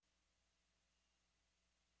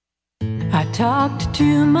I talked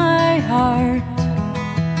to my heart.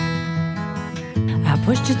 I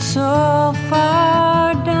pushed it so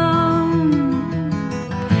far down.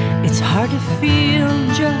 It's hard to feel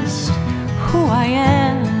just who I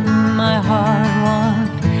am. My heart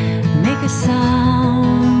won't make a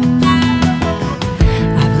sound.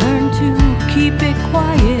 I've learned to keep it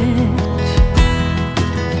quiet,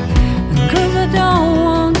 'cause I don't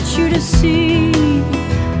want you to see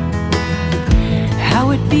how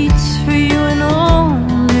it beats for you and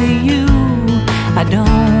only you. I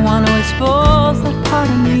don't want to expose that part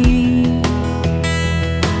of me.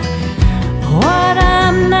 What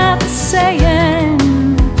I'm not saying,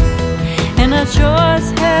 and I sure as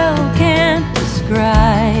hell can't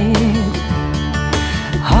describe.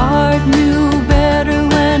 Heart knew better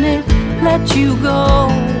when it let you go.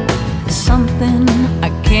 Something I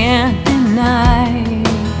can't deny.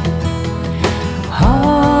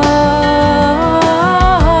 Heart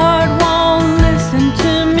won't listen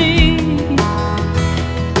to me.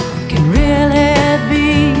 Can really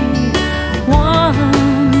be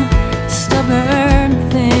one stubborn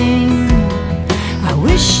thing. I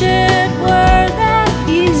wish it were that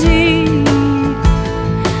easy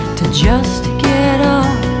to just get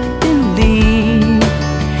up and leave.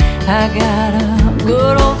 I got a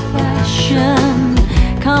good old-fashioned,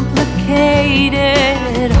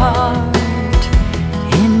 complicated heart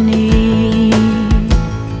in need.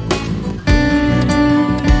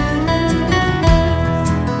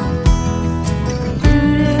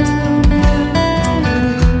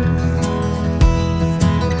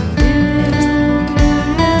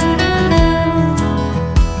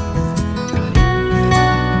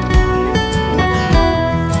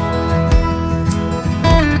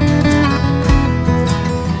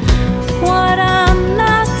 What I'm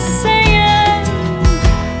not saying,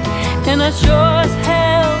 and I sure as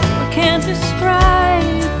hell can't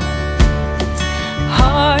describe.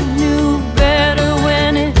 Heart knew better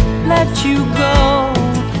when it let you go.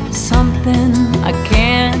 Something I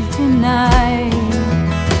can't deny.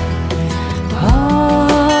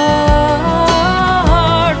 Heart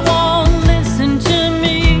won't listen to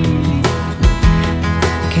me.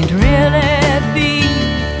 Can't really be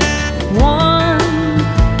one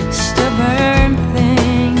stubborn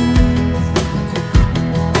thing.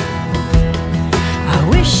 I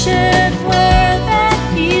wish it